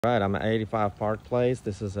Right, I'm at 85 Park Place.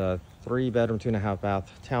 This is a 3-bedroom,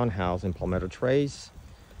 2.5-bath townhouse in Palmetto Trace.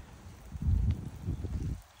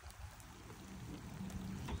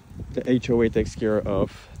 The HOA takes care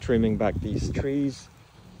of trimming back these trees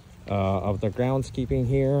of the groundskeeping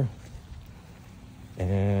here.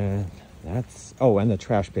 And that's, oh, and the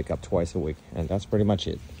trash pickup twice a week. And that's pretty much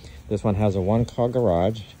it. This one has a 1-car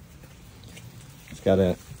garage. It's got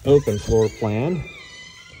an open floor plan.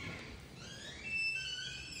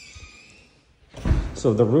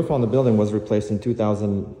 So the roof on the building was replaced in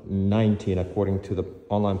 2019, according to the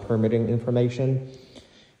online permitting information.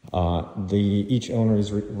 Each owner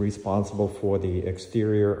is responsible for the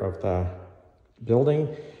exterior of the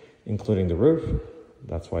building, including the roof.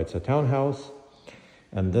 That's why it's a townhouse.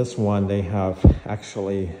 And this one, they have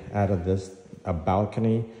actually added a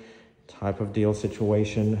balcony type of deal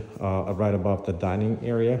situation right above the dining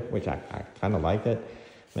area, which I kind of like it.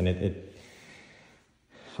 I mean,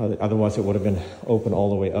 otherwise it would have been open all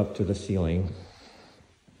the way up to the ceiling.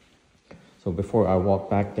 So before I walk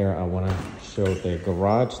back there, I want to show the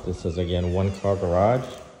garage. This is again 1-car garage.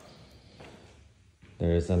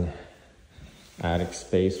 There's an attic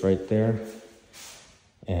space right there.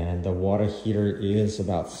 And the water heater is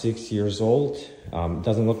about 6 years old.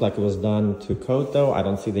 Doesn't look like it was done to code though. I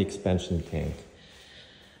don't see the expansion tank.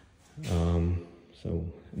 So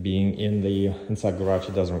being in the inside garage,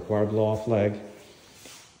 it doesn't require blow off leg.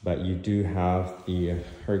 But you do have the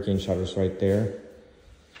hurricane shutters right there.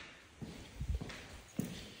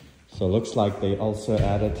 So it looks like they also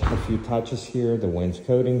added a few touches here. The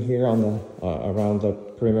wainscoting here on the around the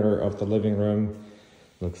perimeter of the living room.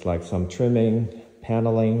 Looks like some trimming,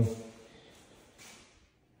 paneling.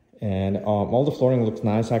 And all the flooring looks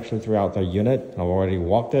nice actually throughout the unit. I've already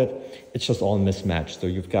walked it. It's just all mismatched. So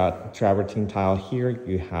you've got travertine tile here.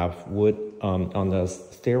 You have wood on the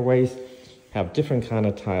stairways. Have different kind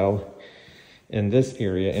of tile in this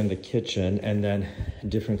area in the kitchen, and then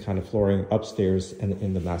different kind of flooring upstairs and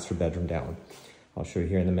in the master bedroom down. I'll show you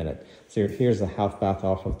here in a minute. So here's a half bath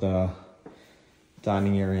off of the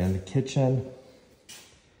dining area and the kitchen.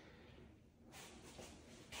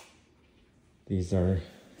 These are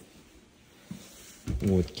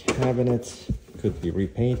wood cabinets, could be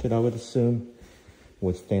repainted I would assume,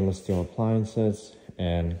 with stainless steel appliances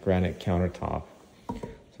and granite countertop.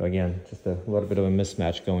 So again, just a little bit of a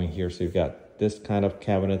mismatch going here. So you've got this kind of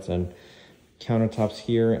cabinets and countertops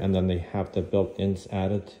here, and then they have the built-ins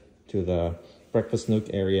added to the breakfast nook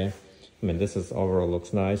area. I mean, this is overall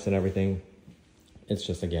looks nice and everything. It's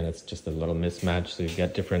just, again, it's just a little mismatch. So you've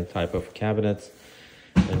got different type of cabinets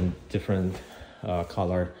and different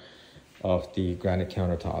color of the granite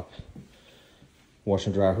countertop. Washer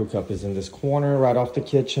and dryer hookup is in this corner right off the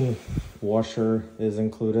kitchen. Washer is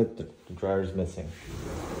included, the dryer is missing.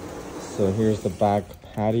 So here's the back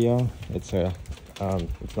patio. It's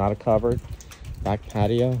not a covered back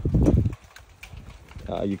patio.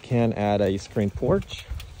 You can add a screen porch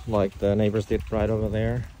like the neighbors did right over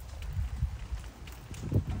there.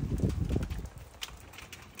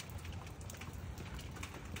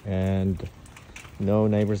 And no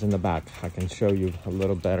neighbors in the back. I can show you a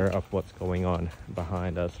little better of what's going on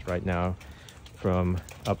behind us right now from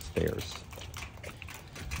upstairs.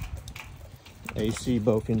 AC,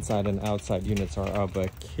 both inside and outside units are of a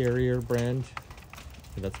Carrier brand.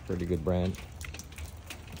 That's a pretty good brand.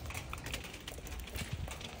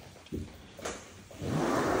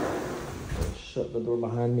 I'll shut the door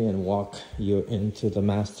behind me and walk you into the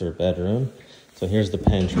master bedroom. So here's the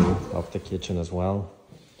pantry of the kitchen as well.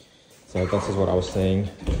 So this is what I was saying.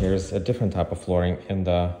 Here's a different type of flooring in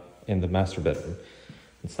the master bedroom.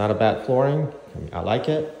 It's not a bad flooring. I mean, I like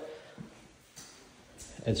it.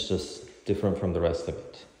 It's just different from the rest of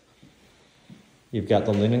it. You've got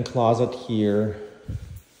the linen closet here,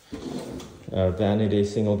 a vanity,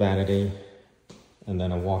 single vanity, and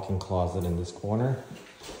then a walk-in closet in this corner.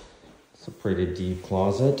 It's a pretty deep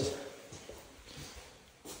closet.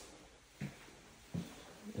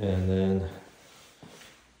 And then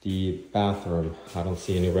the bathroom, I don't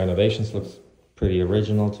see any renovations. Looks pretty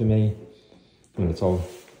original to me. And it's all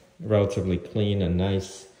relatively clean and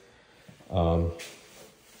nice.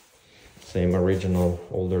 Same original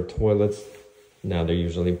older toilets. Now they're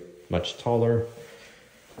usually much taller.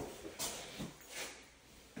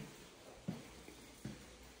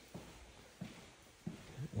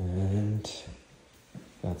 And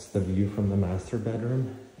that's the view from the master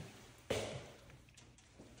bedroom.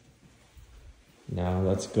 Now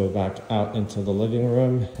let's go back out into the living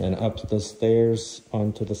room and up the stairs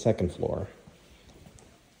onto the second floor.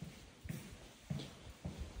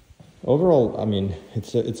 Overall, I mean,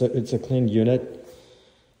 it's a clean unit.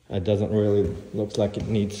 It doesn't really look like it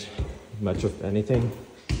needs much of anything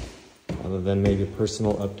other than maybe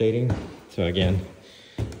personal updating. So again,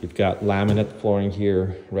 you've got laminate flooring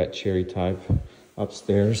here, red cherry type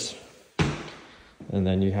upstairs. And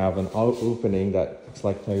then you have an opening that looks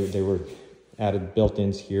like they were added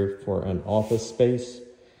built-ins here for an office space.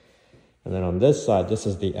 And then on this side, this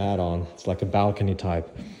is the add-on. It's like a balcony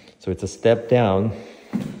type. So it's a step down,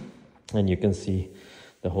 and you can see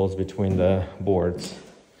the holes between the boards.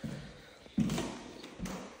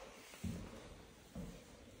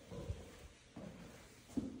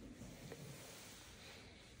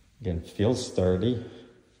 Again, it feels sturdy.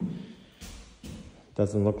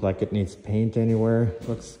 Doesn't look like it needs paint anywhere. It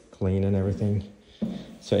looks clean and everything.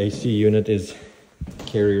 So AC unit is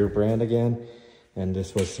Carrier brand again, and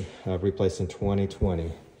this was replaced in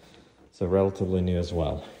 2020. So relatively new as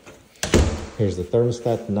well. Here's the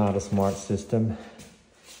thermostat, not a smart system.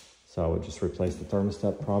 So I would just replace the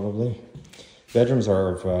thermostat probably. Bedrooms are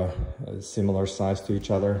of a similar size to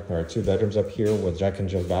each other. There are 2 bedrooms up here with Jack and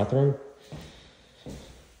Jill bathroom.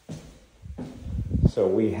 So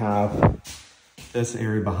we have this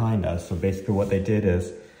area behind us. So basically what they did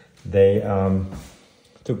is they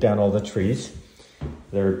took down all the trees.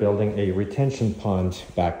 They're building a retention pond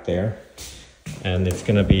back there. And it's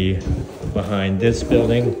gonna be behind this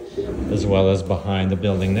building as well as behind the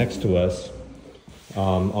building next to us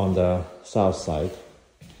on the south side.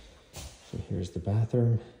 So here's the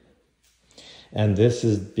bathroom. And this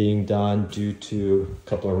is being done due to a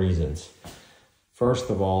couple of reasons. First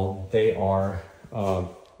of all, they are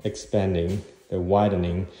expanding, they're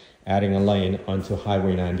widening, adding a lane onto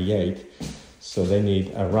Highway 98. So they need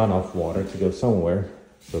a runoff water to go somewhere.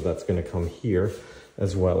 So that's gonna come here,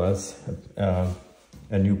 as well as a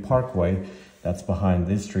new parkway that's behind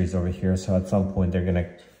these trees over here. So at some point they're gonna,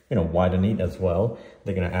 widen it as well.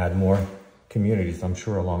 They're gonna add more communities, I'm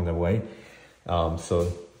sure, along the way.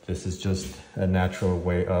 So this is just a natural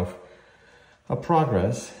way of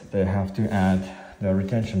progress. They have to add the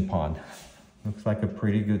retention pond. Looks like a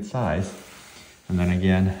pretty good size. And then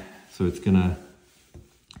again, so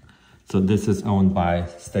this is owned by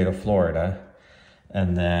state of Florida.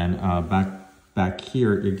 And then back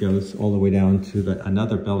here, it goes all the way down to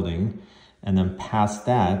another building. And then past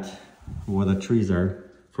that, where the trees are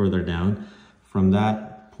further down, from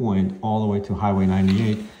that point all the way to Highway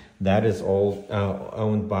 98, that is all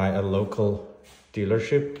owned by a local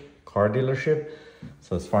dealership, car dealership.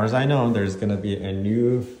 So as far as I know, there's gonna be a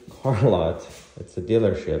new car lot. It's a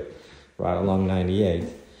dealership right along 98.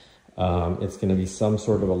 It's gonna be some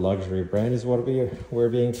sort of a luxury brand is what we're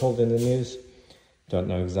being told in the news. Don't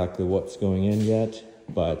know exactly what's going in yet,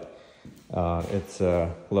 but it's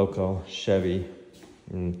a local Chevy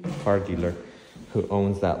car dealer who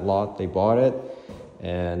owns that lot. They bought it,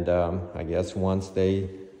 and I guess once they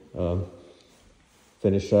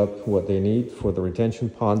finish up what they need for the retention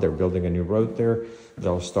pond, they're building a new road there.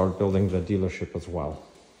 They'll start building the dealership as well.